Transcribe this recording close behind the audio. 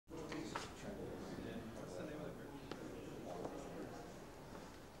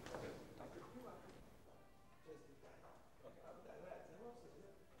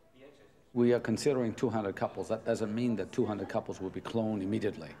We are considering 200 couples. That doesn't mean that 200 couples will be cloned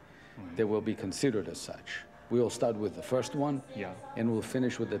immediately. They will be considered as such. We'll start with the first one, and we'll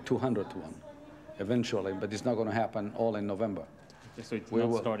finish with the 200th one eventually, but it's not going to happen all in November. Okay, so it's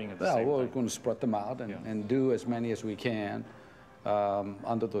not starting at the same time? We're going to spread them out and do as many as we can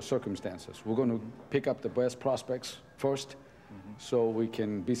under those circumstances. We're going to pick up the best prospects first so we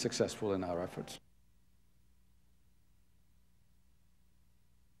can be successful in our efforts.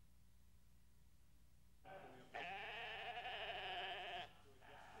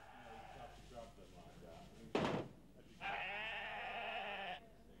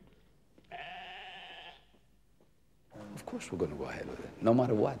 Of course we're going to go ahead with it, no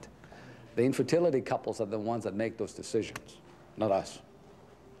matter what. The infertility couples are the ones that make those decisions, not us.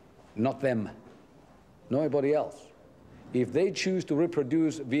 Not them. Nobody else. If they choose to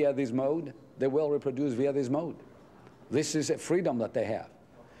reproduce via this mode, they will reproduce via this mode. This is a freedom that they have.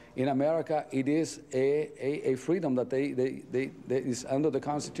 In America, it is a freedom that is under the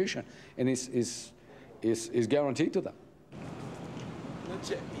Constitution and is guaranteed to them.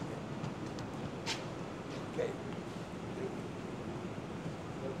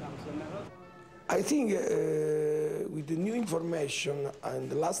 I think with the new information in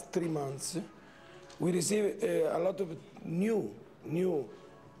the last 3 months, we receive a lot of new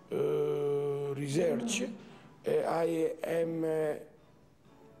research. I am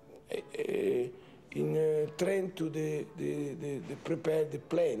in train to prepare the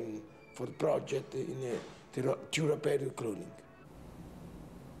plan for the project in therapeutic cloning.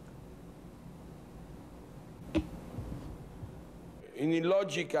 In a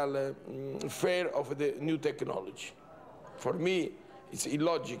logical fear of the new technology. For me, it's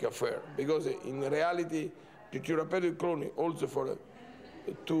illogical affair because in reality, the therapeutic cloning also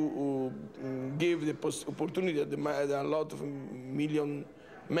to give the opportunity that a lot of million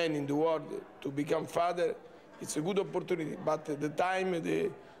men in the world to become father. It's a good opportunity, but at the time the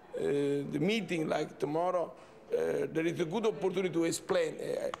meeting like tomorrow, there is a good opportunity to explain.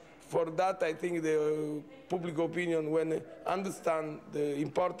 For that, I think the public opinion, when understand the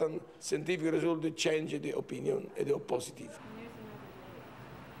important scientific result, they change the opinion and the positive.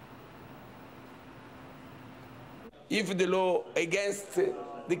 If the law against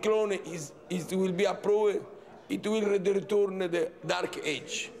the cloning will be approved, it will return the dark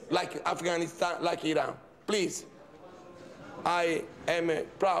age, like Afghanistan, like Iran. Please, I am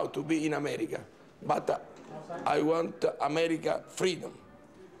proud to be in America, but I want America freedom.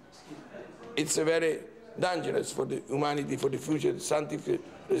 It's very dangerous for the humanity, for the future scientific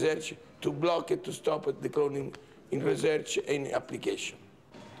research, to block it, to stop it, the cloning in research and application.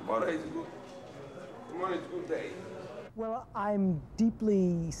 Tomorrow is good. Tomorrow is a good day. Well, I'm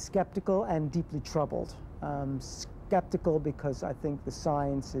deeply skeptical and deeply troubled. Skeptical because I think the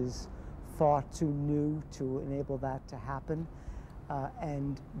science is far too new to enable that to happen,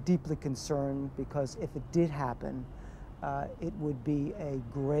 and deeply concerned because if it did happen, it would be a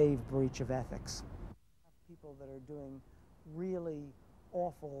grave breach of ethics. People that are doing really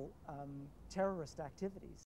awful terrorist activities.